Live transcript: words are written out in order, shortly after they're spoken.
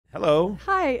Hello.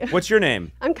 Hi. What's your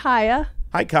name? I'm Kaya.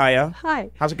 Hi, Kaya.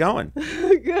 Hi. How's it going?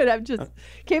 Good. I'm just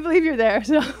can't believe you're there.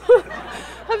 So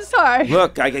I'm sorry.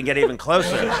 Look, I can get even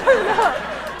closer.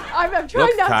 I'm trying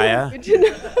Look, not Kaya.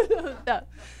 to.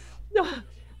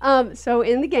 No. So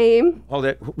in the game. Hold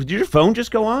it. Did your phone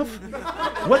just go off?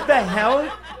 What the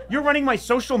hell? You're running my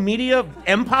social media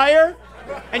empire,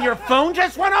 and your phone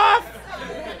just went off?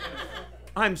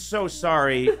 I'm so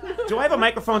sorry. Do I have a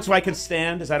microphone so I can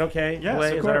stand? Is that okay? Yes, Blay,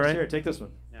 of is course. that all right? Here, take this one.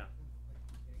 Yeah.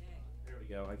 There we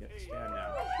go. I get to stand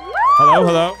now. Hello,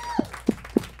 hello.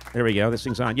 There we go. This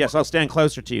thing's on. Yes, I'll stand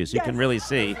closer to you so you can really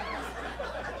see.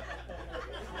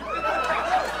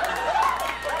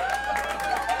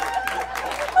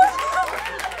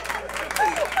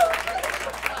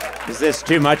 Is this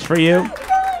too much for you?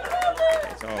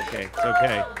 It's okay. It's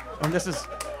okay. And this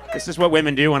is what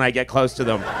women do when I get close to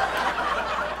them.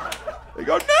 They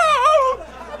go, no!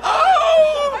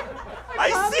 Oh!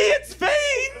 I see its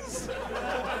veins!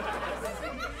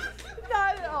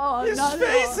 Not at all. His not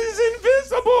face at is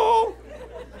invisible!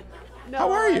 No,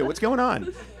 How are you? What's going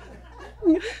on?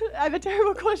 I have a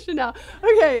terrible question now.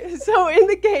 Okay, so in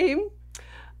the game,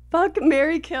 fuck,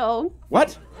 marry, kill.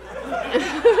 What?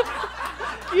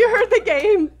 You heard the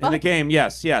game. In the game,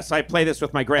 yes. I play this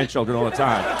with my grandchildren all the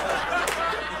time.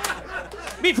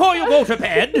 Before you go to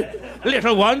bed,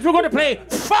 little ones, we're going to play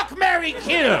Fuck, Marry,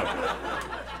 Kill.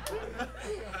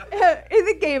 In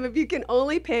the game, if you can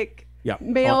only pick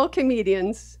male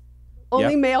comedians,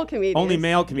 only male comedians. Only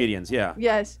male comedians, yeah.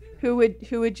 Yes. Who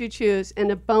would you choose?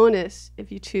 And a bonus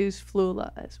if you choose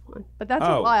Flula as one. But that's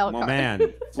a wild card. Oh, man.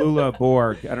 Flula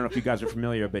Borg. I don't know if you guys are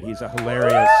familiar, but he's a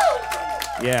hilarious...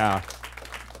 Yeah.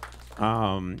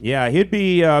 He'd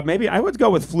be... maybe I would go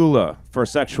with Flula for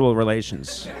sexual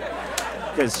relations.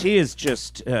 Because he is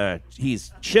just...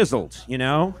 he's chiseled, you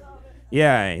know?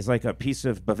 Yeah, he's like a piece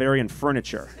of Bavarian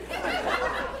furniture.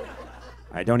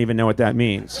 I don't even know what that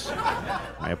means.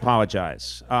 I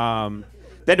apologize.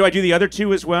 Then do I do the other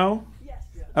two as well? Yes.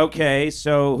 Okay,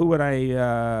 so who would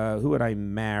I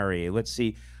marry? Let's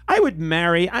see. I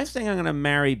think I'm gonna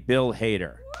marry Bill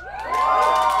Hader.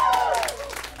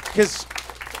 Because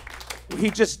he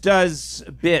just does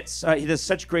bits. He does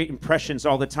such great impressions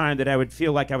all the time that I would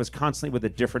feel like I was constantly with a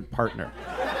different partner.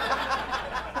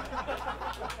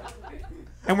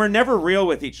 And we're never real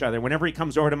with each other. Whenever he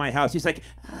comes over to my house, he's like,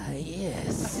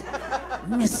 yes,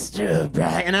 Mr.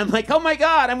 O'Brien. And I'm like, oh my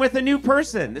God, I'm with a new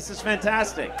person. This is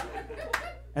fantastic.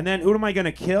 And then who am I going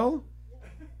to kill?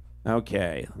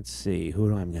 Okay, let's see.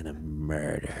 Who am I going to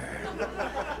murder?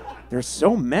 There's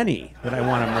so many that I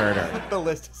want to murder. The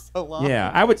list is so long.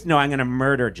 Yeah, I'm going to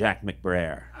murder Jack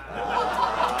McBrayer.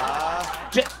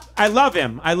 I love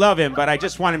him, but I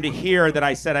just want him to hear that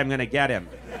I said I'm going to get him.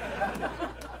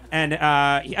 And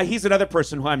he's another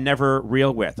person who I'm never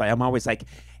real with. I'm always like,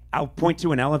 I'll point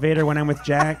to an elevator when I'm with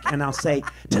Jack, and I'll say,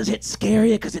 does it scare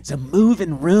you because it's a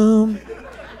moving room?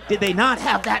 Did they not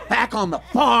have that back on the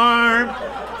farm?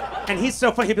 And he's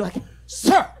so funny, he'd be like,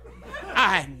 sir,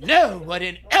 I know what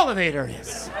an elevator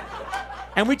is.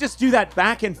 And we just do that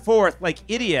back and forth like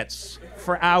idiots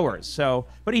for hours. So,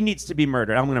 but he needs to be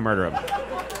murdered. I'm going to murder him.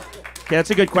 Okay, that's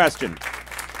a good question.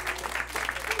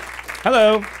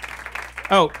 Hello.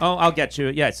 Oh, I'll get you.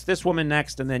 Yes, this woman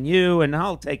next, and then you, and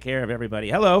I'll take care of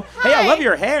everybody. Hello. Hi. Hey, I love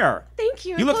your hair. Thank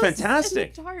you. You look It glows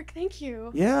fantastic. in the dark. Thank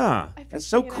you. Yeah, that's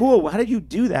so appreciate it. cool. How did you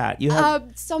do that? You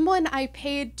have... Someone I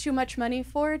paid too much money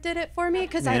for did it for me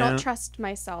because I Yeah. don't trust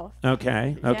myself.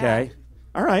 Okay. Yeah.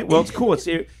 All right. Well, it's cool.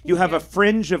 You have a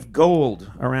fringe of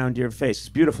gold around your face. It's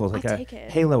beautiful. It's like I'll a take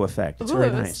it. halo effect. It's Ooh,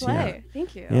 very nice. slay.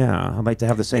 Thank you. Yeah, I'd like to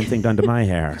have the same thing done to my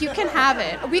hair. You can have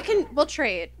it. We'll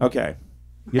trade. Okay.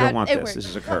 You don't want it this. works. This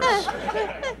is a curse.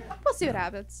 We'll see what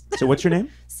happens. So what's your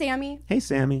name? Sammy. Hey,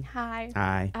 Sammy. Hi.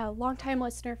 Hi. Long-time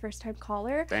listener, first-time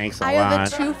caller. Thanks a I lot.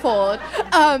 have a twofold.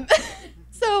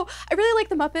 So I really like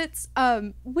the Muppets.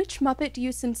 Which Muppet do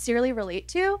you sincerely relate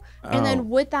to? And then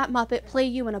would that Muppet play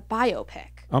you in a biopic?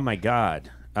 Oh my God,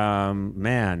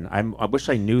 man! I wish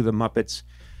I knew the Muppets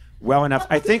well enough.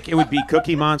 I think it would be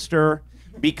Cookie Monster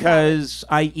because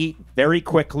I eat very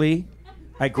quickly.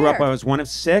 I grew up. I was one of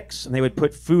 6, and they would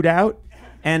put food out,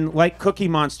 and like Cookie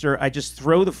Monster, I just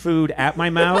throw the food at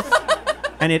my mouth,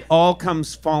 and it all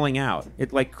comes falling out. It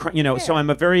So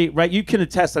I'm a very You can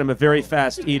attest that I'm a very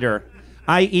fast eater.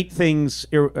 I eat things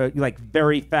like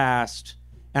very fast,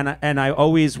 and I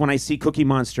always, when I see Cookie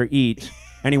Monster eat.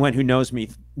 Anyone who knows me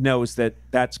knows that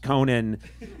that's Conan.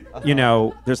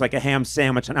 There's like a ham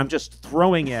sandwich, and I'm just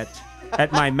throwing it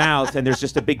at my mouth, and there's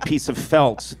just a big piece of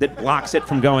felt that blocks it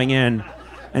from going in.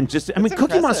 And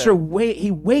Cookie Monster, he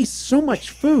wastes so much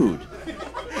food.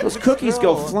 Those cookies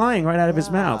go flying right out of his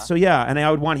mouth. So yeah, and I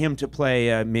would want him to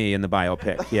play me in the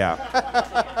biopic. Yeah.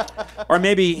 Or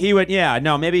maybe he would. Yeah.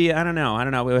 No. Maybe I don't know.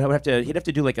 He'd have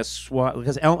to do like a SWAT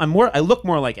because I look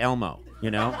more like Elmo. You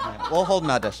know. We'll hold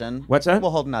an audition. What's that?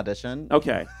 We'll hold an audition.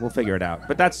 Okay. We'll figure it out.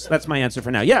 But that's my answer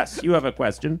for now. Yes. You have a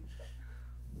question.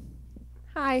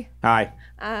 Hi. Hi.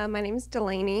 My name is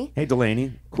Delaney. Hey,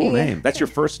 Delaney. Cool name. That's your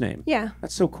first name. Yeah.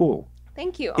 That's so cool.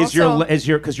 Thank you. Because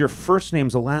your first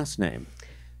name's a last name.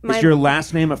 Is your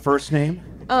last name a first name?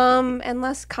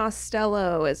 Unless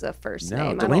Costello is a first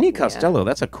name. Delaney Costello. Yeah.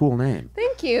 That's a cool name.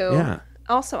 Thank you. Yeah.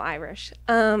 Also Irish.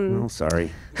 Oh,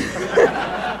 sorry.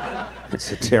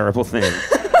 It's a terrible thing.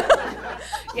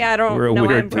 Yeah, I don't know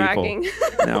why I'm bragging.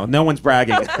 No one's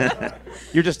bragging.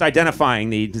 You're just identifying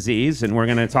the disease, and we're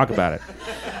going to talk about it.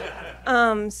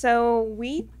 So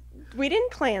we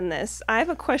didn't plan this. I have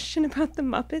a question about the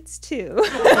Muppets too.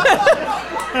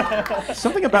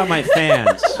 Something about my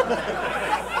fans.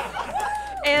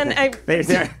 And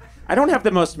I don't have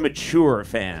the most mature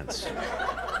fans.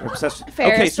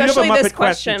 Fair, okay, so you have a Muppet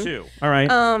question too. All right.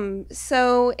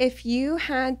 So if you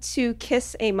had to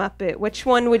kiss a Muppet, which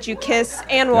one would you kiss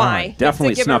and why?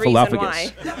 Definitely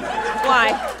Snuffleupagus.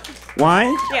 Why?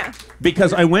 Why? Yeah.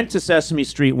 Because I went to Sesame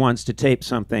Street once to tape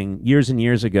something years and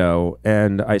years ago,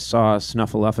 and I saw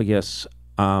Snuffleupagus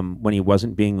when he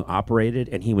wasn't being operated,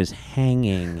 and he was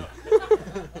hanging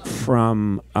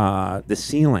from the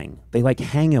ceiling. They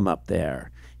hang him up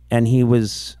there, and he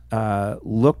was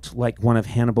looked like one of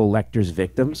Hannibal Lecter's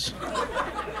victims.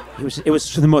 It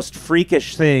was the most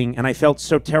freakish thing, and I felt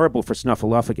so terrible for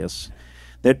Snuffleupagus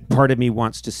that part of me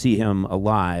wants to see him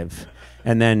alive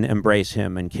and then embrace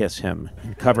him and kiss him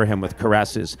and cover him with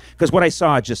caresses. Because what I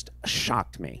saw just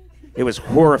shocked me. It was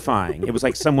horrifying. It was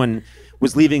like someone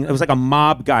was leaving, it was like a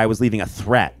mob guy was leaving a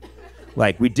threat.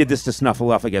 Like, we did this to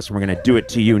Snuffleupagus, and we're going to do it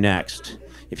to you next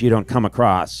if you don't come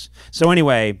across. So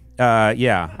anyway,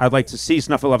 I'd like to see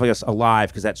Snuffleupagus alive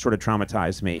because that sort of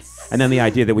traumatized me. And then the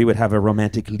idea that we would have a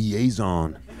romantic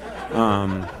liaison.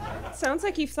 Sounds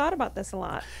like you've thought about this a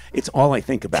lot. It's all I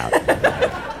think about.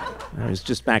 I was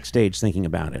just backstage thinking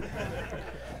about it.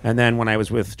 And then when I was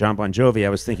with John Bon Jovi, I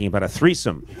was thinking about a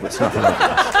threesome with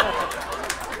Snuffleupagus.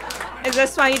 Is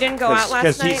this why you didn't go out last night?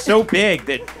 Because he's so big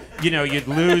that, you'd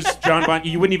lose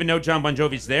you wouldn't even know John Bon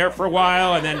Jovi's there for a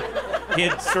while, and then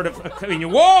he'd sort of,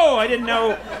 whoa, I didn't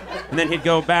know. And then he'd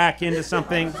go back into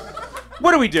something.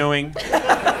 What are we doing?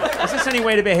 Is this any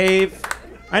way to behave?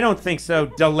 I don't think so,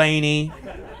 Delaney.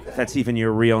 If that's even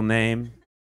your real name.